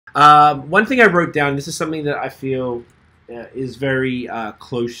One thing I wrote down. This is something that I feel is very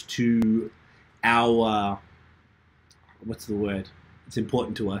close to our what's the word? It's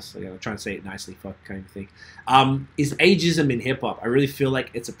important to us. Like, I'm trying to say it nicely, fuck, kind of thing. Is ageism in hip hop? I really feel like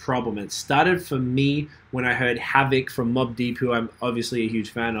it's a problem. It started for me when I heard Havoc from Mobb Deep, who I'm obviously a huge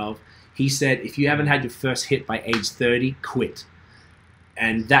fan of. He said, "If you haven't had your first hit by age 30, quit."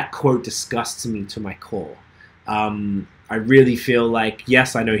 And that quote disgusts me to my core. I really feel like,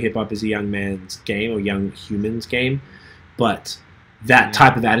 yes, I know hip hop is a young man's game or young human's game, but that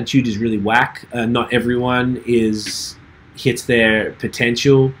type of attitude is really whack. Not everyone hits their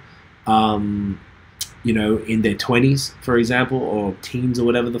potential, you know, in their 20s, for example, or teens or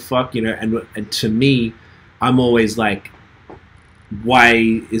whatever the fuck, you know. And to me, I'm always like,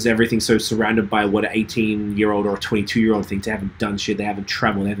 why is everything so surrounded by what an 18-year-old or a 22-year-old thinks? They haven't done shit, they haven't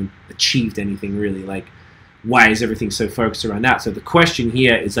traveled, they haven't achieved anything really. Like, why is everything so focused around that? So the question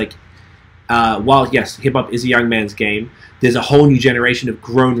here is like, while yes, hip hop is a young man's game, there's a whole new generation of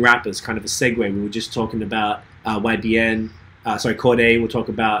grown rappers. Kind of a segue. We were just talking about YBN, Corday. We'll talk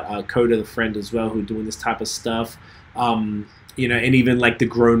about Coda, the friend as well, who are doing this type of stuff. You know, and even like the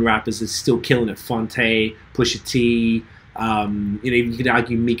grown rappers is still killing it. Fonte, Pusha T. You know, you could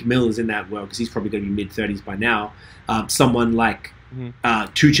argue Meek Mill is in that world because he's probably going to be mid-30s by now. Someone like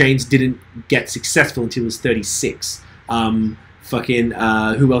 2 Chainz didn't get successful until he was 36.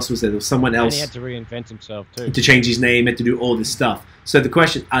 Who else was there? There was someone else. And he had to reinvent himself too. To change his name, had to do all this stuff. So the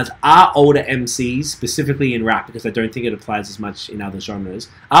question is, are older MCs, specifically in rap, because I don't think it applies as much in other genres,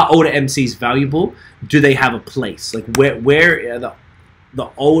 are older MCs valuable? Do they have a place? Like, where are the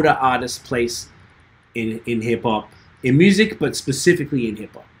older artists' place in hip-hop? In music, but specifically in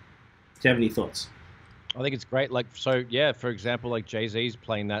hip-hop. Do you have any thoughts? I think it's great. Like, so yeah, for example, like Jay-Z's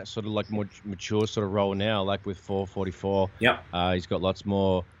playing that sort of like more mature sort of role now, like with 444. Yep. He's got lots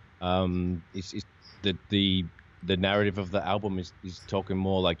more. The narrative of the album is talking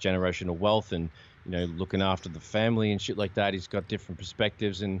more like generational wealth and, you know, looking after the family and shit like that. He's got different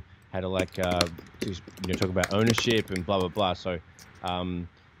perspectives and how to like just, you know, talk about ownership and blah blah blah. So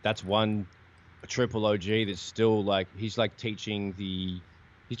that's one triple OG that's still like, he's like teaching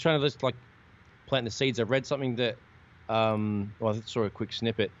he's trying to just like plant the seeds. I read something that I saw a quick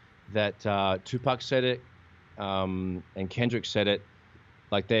snippet that Tupac said it and Kendrick said it.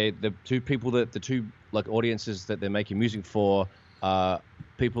 Like the two like audiences that they're making music for are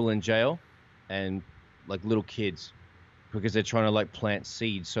people in jail and like little kids, because they're trying to like plant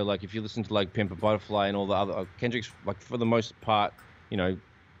seeds. So like if you listen to like Pimp a Butterfly and all the other Kendrick's, like for the most part, you know,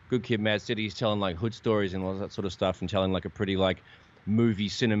 Good Kid, Mad City, he's telling like hood stories and all that sort of stuff and telling like a pretty like movie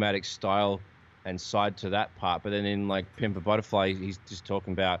cinematic style and side to that part. But then in like Pimp a Butterfly, he's just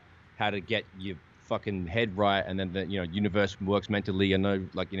talking about how to get your fucking head right, and then the, you know, universe works mentally, and no,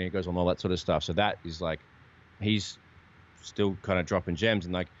 like, you know, he goes on all that sort of stuff. So that is like, he's still kind of dropping gems.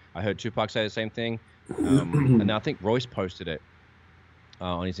 And like I heard Tupac say the same thing, and I think Royce posted it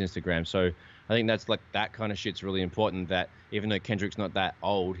on his Instagram. So I think that's like, that kind of shit's really important, that even though Kendrick's not that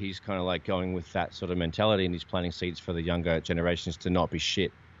old, he's kind of like going with that sort of mentality, and he's planting seeds for the younger generations to not be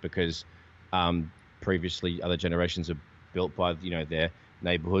shit, because previously other generations are built by, you know, their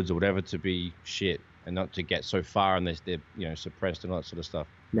neighborhoods or whatever to be shit and not to get so far, and they're you know, suppressed and all that sort of stuff,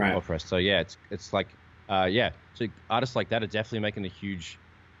 right? Oppressed. So yeah, it's like yeah, so artists like that are definitely making a huge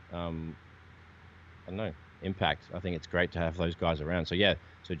I don't know, impact. I think it's great to have those guys around. So yeah,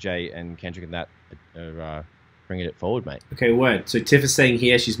 so Jay and Kendrick and that are bringing it forward, mate. Okay, word. So Tiff is saying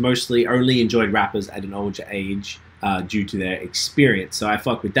here she's mostly only enjoyed rappers at an older age due to their experience. So I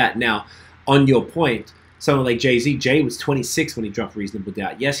fuck with that. Now, on your point, someone like Jay-Z, Jay was 26 when he dropped Reasonable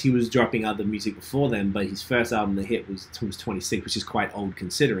Doubt. Yes, he was dropping other music before then, but his first album, The Hit, was 26, which is quite old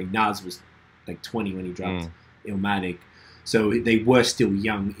considering. Nas was like 20 when he dropped Illmatic. So they were still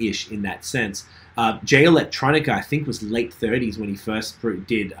young-ish in that sense. Jay Electronica, I think, was late 30s when he first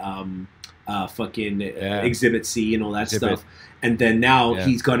did Exhibit C and all that stuff. And then now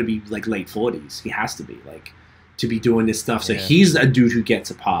he's got to be like late 40s. He has to be, like, to be doing this stuff. So he's a dude who gets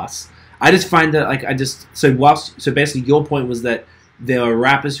a pass. I just find that, like, so basically your point was that there are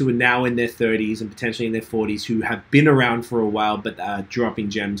rappers who are now in their 30s and potentially in their 40s who have been around for a while, but are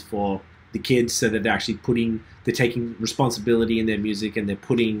dropping gems for the kids, so that they're taking responsibility in their music, and they're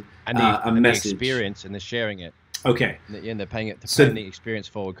putting a message. The experience, and they're sharing it. Okay. And they're paying the experience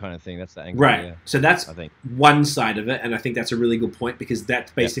forward kind of thing. That's the angle. Right. Yeah. So that's, I think, one side of it, and I think that's a really good point, because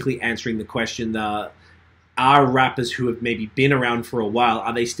that's basically answering the question, are rappers who have maybe been around for a while,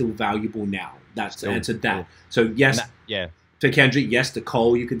 are they still valuable now? That's the answer to that. So yes, to Kendrick, yes, to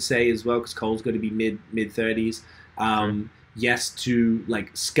Cole you could say as well, because Cole's going to be mid-30s. yes to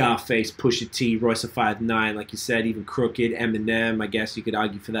like Scarface, Pusha T, Royce the 5'9", like you said, even Crooked, Eminem. I guess you could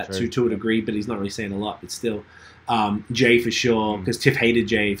argue for that too, to a degree, but he's not really saying a lot. But still, Jay for sure, because Tiff hated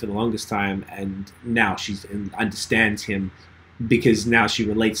Jay for the longest time, and now she understands him because now she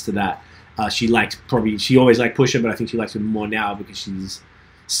relates to that. She always liked Pusha, but I think she likes him more now because she's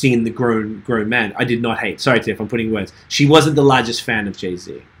seen the grown man. I did not hate. Sorry, Tiff, I'm putting words. She wasn't the largest fan of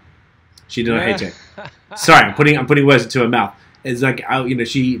Jay-Z. She did not hate Jay. Sorry, I'm putting words into her mouth. It's like,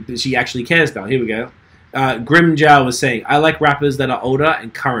 she actually cares now. Here we go. Grim Jow was saying, I like rappers that are older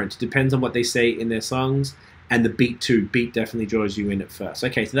and current. Depends on what they say in their songs. And the beat too. Beat definitely draws you in at first.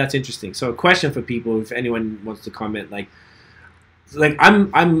 Okay, so that's interesting. So a question for people, if anyone wants to comment, I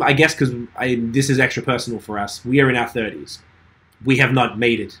guess because this is extra personal for us. We are in our 30s. We have not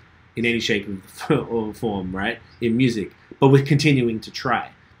made it in any shape or form, right, in music. But we're continuing to try.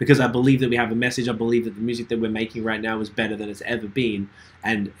 Because I believe that we have a message. I believe that the music that we're making right now is better than it's ever been.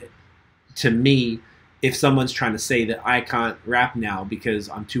 And to me, if someone's trying to say that I can't rap now because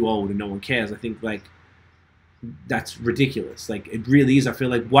I'm too old and no one cares, I think, like, that's ridiculous. Like, it really is. I feel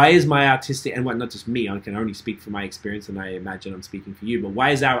like, why is my artistic, and not just me, I can only speak from my experience, and I imagine I'm speaking for you, but why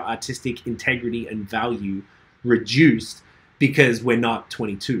is our artistic integrity and value reduced because we're not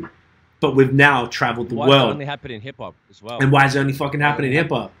 22? But we've now traveled the world. Why does it only happen in hip-hop as well? And why does it only fucking happen in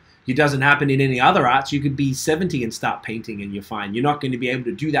hip-hop? It doesn't happen in any other arts. You could be 70 and start painting and you're fine. You're not going to be able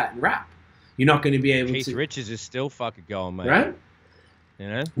to do that in rap. You're not going to be able to... Keith Richards is still fucking going, mate. Right? You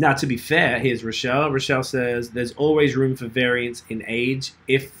know? Now, to be fair, here's Rochelle. Rochelle says, there's always room for variance in age.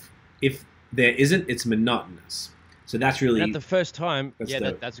 If there isn't, it's monotonous. So that's really... And at the first time,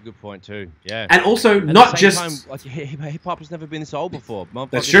 that's a good point too. Yeah. And also, not just... Time, like, hip-hop has never been this old before.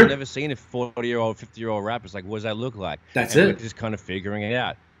 That's true. I've never seen a 40-year-old, 50-year-old rapper. It's like, what does that look like? That's and it. We're just kind of figuring it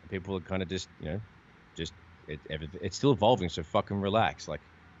out. People are kind of just, it's still evolving, so fucking relax. Like,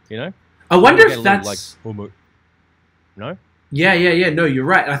 you know? I wonder if that's... No? Yeah. No, you're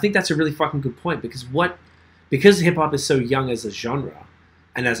right. I think that's a really fucking good point because hip-hop is so young as a genre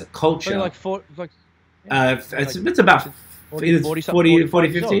and as a culture... it's about 40,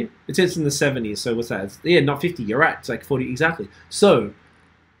 50. It's in the 70s, so what's that? Not 50, you're right. It's like 40, exactly. So,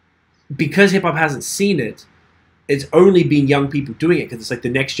 because hip-hop hasn't seen it, it's only been young people doing it, because it's like the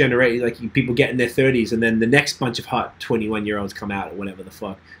next generation, like people get in their 30s, and then the next bunch of hot 21-year-olds come out, or whatever the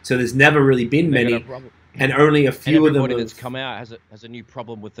fuck. So there's never really been many, and only a few of them... Everybody that's come out has a new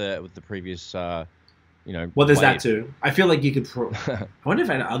problem with the previous, Well, there's that too. I feel like you could... I wonder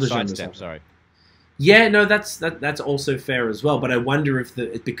if other genres... Sorry. Yeah, no, that's also fair as well. But I wonder if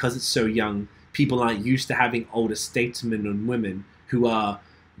because it's so young, people aren't used to having older statesmen and women who are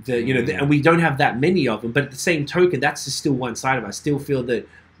and we don't have that many of them. But at the same token, that's just still one side of it. I still feel that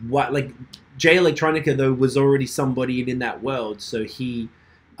Jay Electronica though was already somebody in that world, so he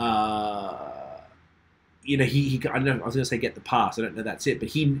I don't know. I was gonna say get the pass. I don't know. That's it. But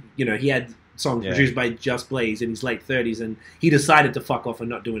he had songs produced by Just Blaze in his late 30s, and he decided to fuck off and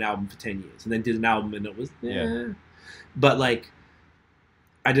not do an album for 10 years, and then did an album, and it was But like,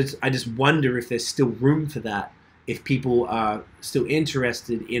 I just wonder if there's still room for that, if people are still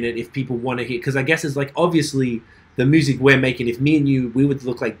interested in it, if people want to hear, because I guess it's like, obviously the music we're making, if me and you, we would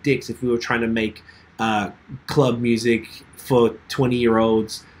look like dicks if we were trying to make club music for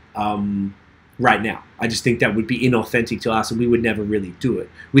 20-year-olds right now. I just think that would be inauthentic to us, and we would never really do it.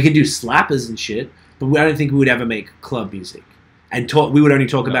 We can do slappers and shit, but I don't think we would ever make club music. And we would only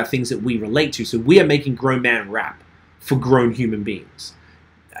talk about things that we relate to. So we are making grown man rap for grown human beings.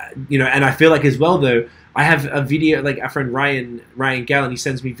 And I feel like as well, though, I have a video, like our friend Ryan Gallen, he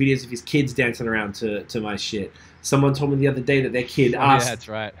sends me videos of his kids dancing around to my shit. Someone told me the other day that their kid asked... Yeah, that's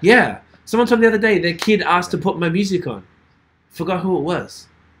right. Yeah. Someone told me the other day their kid asked to put my music on. Forgot who it was.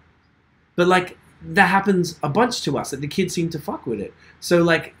 But, like, that happens a bunch to us, that the kids seem to fuck with it. So,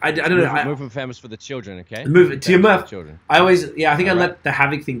 like, I don't know. Move from famous for the children, okay? Move it to your mouth. I always, I think I let the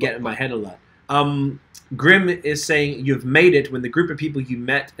Havoc thing get in my head a lot. Grim is saying, you've made it when the group of people you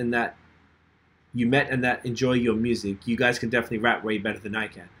met and that enjoy your music. You guys can definitely rap way better than I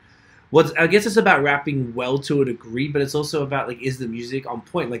can. Well, I guess it's about rapping well to a degree, but it's also about, like, is the music on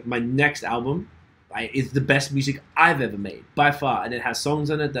point? Like, my next album is the best music I've ever made, by far. And it has songs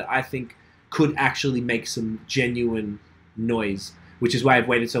on it that I think could actually make some genuine noise, which is why I've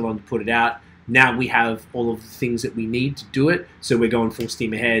waited so long to put it out. Now we have all of the things that we need to do it, so we're going full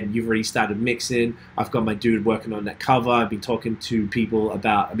steam ahead. You've already started mixing. I've got my dude working on that cover. I've been talking to people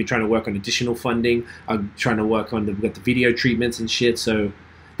about... I've been trying to work on additional funding. I'm trying to work on we've got the video treatments and shit, so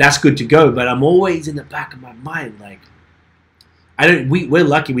that's good to go. But I'm always in the back of my mind, like... we're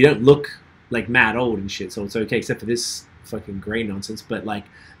lucky we don't look like mad old and shit, so it's okay, except for this fucking grey nonsense. But like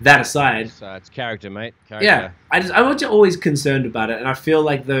that aside, it's character, mate. Character. Yeah, I'm just always concerned about it, and I feel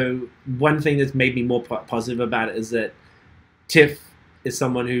like though one thing that's made me more positive about it is that Tiff is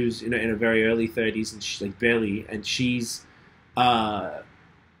someone who's in her very early 30s and she's like barely, and she's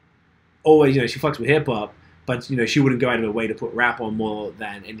always she fucks with hip hop, but she wouldn't go out of her way to put rap on more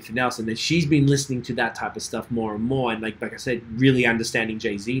than anything else. And then she's been listening to that type of stuff more and more, and like I said, really understanding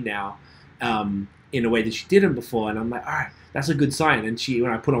Jay-Z now in a way that she didn't before. And I'm like, all right, that's a good sign. And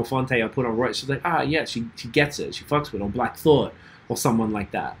when I put on Fonte, I put on Royce, she's like, yeah, she gets it. She fucks with, or Black Thought, or someone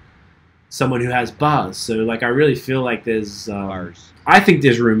like that, someone who has bars. So like I really feel like there's bars. I think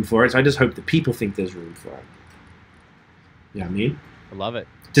there's room for it. So I just hope that people think there's room for it. You know what I mean? I love it.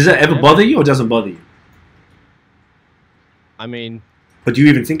 Does that ever bother you, or doesn't bother you? I mean, but do you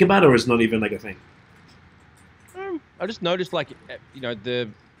even think about it, or it's not even like a thing? I just noticed, like,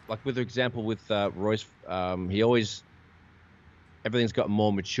 with the example with Royce, he always, everything's got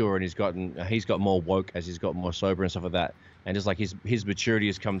more mature, and he's got more woke as he's got more sober and stuff like that. And just like his maturity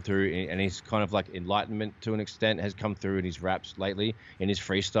has come through, and his kind of like enlightenment to an extent has come through in his raps lately, in his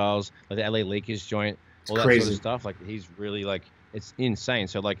freestyles, like the LA Leakers joint, all that sort of stuff. Like he's really like, it's insane.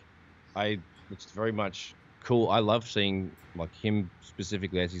 So like, it's very much cool. I love seeing like him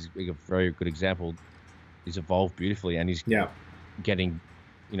specifically, as he's a very good example. He's evolved beautifully, and he's getting,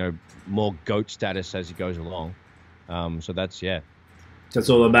 more GOAT status as he goes along. So that's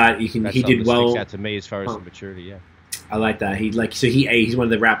all about. He did well. Sticks out to me as far as the maturity. Yeah, I like that. He's one of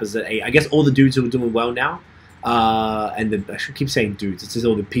the rappers that I guess all the dudes who are doing well now, and I should keep saying dudes. It's just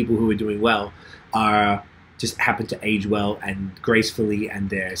all the people who are doing well are just happen to age well and gracefully, and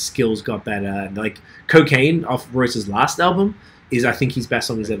their skills got better. And like Cocaine off Royce's last album is, I think, his best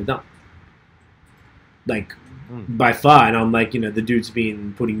song he's ever done. Like by far. And I'm like, the dude's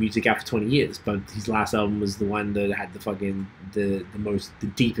been putting music out for 20 years, but his last album was the one that had the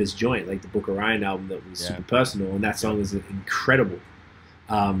deepest joint, like the Book of Ryan album that was super personal, and that song is incredible.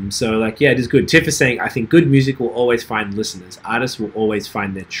 So like, it is good. Tiff is saying, I think good music will always find listeners. Artists will always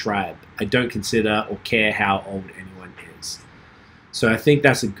find their tribe. I don't consider or care how old anyone is. So I think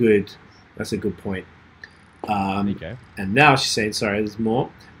that's a good point. Okay. And now she's saying, sorry, there's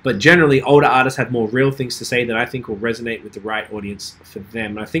more. But generally, older artists have more real things to say that I think will resonate with the right audience for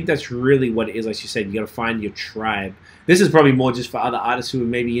them. And I think that's really what it is. Like you said, you got to find your tribe. This is probably more just for other artists who are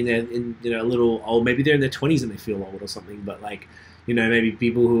maybe a little old. Maybe they're in their 20s and they feel old or something. But like, maybe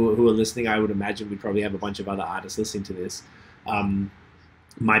people who are listening, I would imagine we probably have a bunch of other artists listening to this,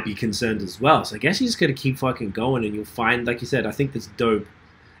 might be concerned as well. So I guess you just got to keep fucking going, and you'll find, like you said, I think that's dope.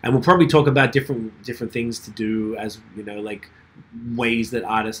 And we'll probably talk about different things to do, as like ways that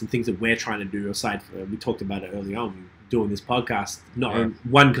artists and things that we're trying to do. Aside from, we talked about it early on doing this podcast.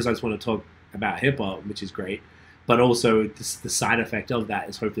 One, because I just want to talk about hip hop, which is great, but also the side effect of that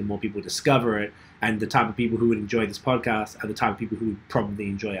is hopefully more people discover it, and the type of people who would enjoy this podcast are the type of people who would probably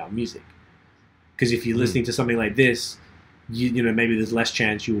enjoy our music. Because if you're listening to something like this, maybe there's less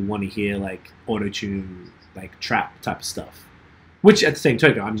chance you will want to hear like auto-tune, like trap type of stuff. Which at the same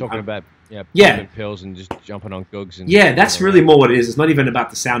token, I'm talking about pills and just jumping on googs and that's really more what it is. It's not even about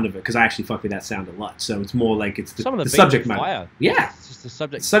the sound of it, because I actually fuck with that sound a lot. So it's more like it's the subject matter. Fire. Yeah, it's just the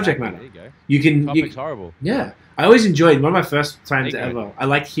subject matter. There you go. The topic's horrible. Yeah, I always enjoyed, one of my first times ever. I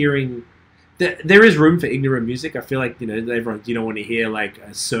liked hearing. There is room for ignorant music. I feel like everyone, you don't want to hear like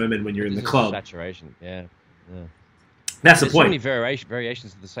a sermon when you're in the club. Saturation. Yeah. That's the point. So many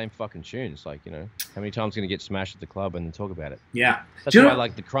variations of the same fucking tunes. Like, how many times are you going to get smashed at the club and then talk about it? Yeah. That's why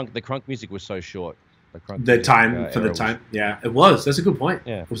like the crunk music was so short. The time. Yeah, it was. That's a good point.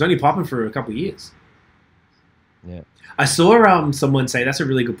 Yeah. It was only popping for a couple of years. Yeah. I saw someone say, that's a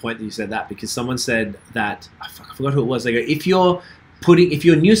really good point that you said that, because someone said that, I forgot who it was. They go, if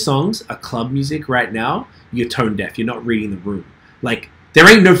your new songs are club music right now, you're tone deaf. You're not reading the room. Like, there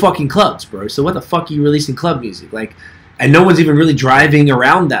ain't no fucking clubs, bro. So what the fuck are you releasing club music? Like, and no one's even really driving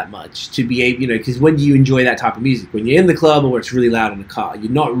around that much to be able, because when do you enjoy that type of music? When you're in the club or it's really loud in the car.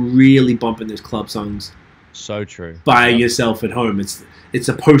 You're not really bumping those club songs. So true. By yourself at home. It's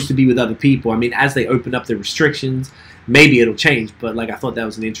supposed to be with other people. I mean, as they open up the restrictions, maybe it'll change. But like, I thought that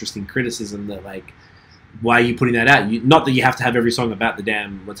was an interesting criticism that like, why are you putting that out? Not that you have to have every song about the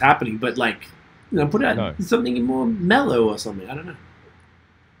damn what's happening, but like, put out something more mellow or something. I don't know.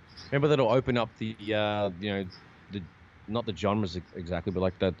 Remember, that'll open up the not the genres exactly, but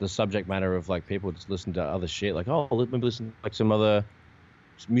like the subject matter of like people just listen to other shit. Like, maybe listen to like some other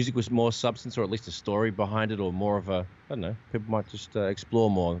music with more substance, or at least a story behind it, or more of a, I don't know. People might just explore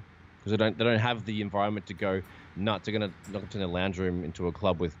more, because they don't have the environment to go nuts. They're gonna knock into a lounge room into a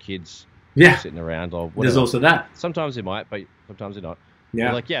club with kids Yeah. sitting around or whatever. There's also that. Sometimes they might, but sometimes they're not. Yeah.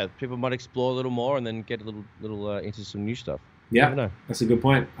 But like, yeah, people might explore a little more and then get a little into some new stuff. Yeah. I don't know. That's a good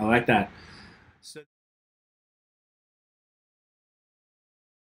point. I like that. So